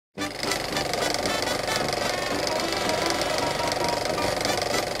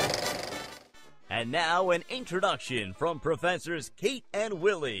And now an introduction from Professors Kate and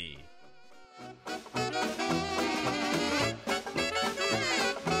Willie.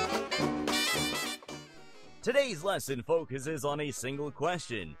 Today's lesson focuses on a single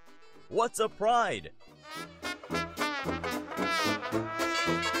question. What's a pride?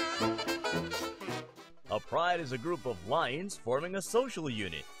 A pride is a group of lions forming a social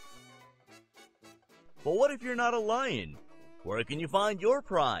unit. But what if you're not a lion? Where can you find your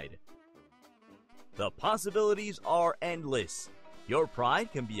pride? The possibilities are endless. Your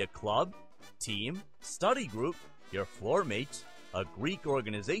pride can be a club, team, study group, your floor mates, a Greek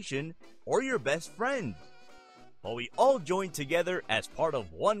organization, or your best friends. But we all join together as part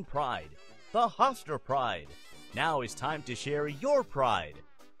of one pride, the Hofstra Pride. Now is time to share your pride.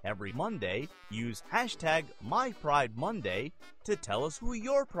 Every Monday, use hashtag MyPrideMonday to tell us who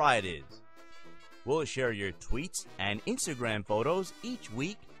your pride is. We'll share your tweets and Instagram photos each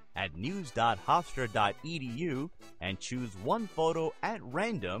week at news.hofstra.edu and choose one photo at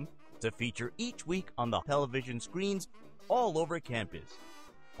random to feature each week on the television screens all over campus.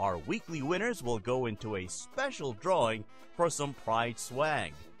 Our weekly winners will go into a special drawing for some Pride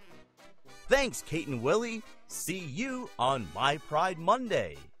swag. Thanks, Kate and Willie. See you on My Pride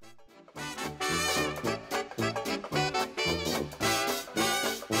Monday.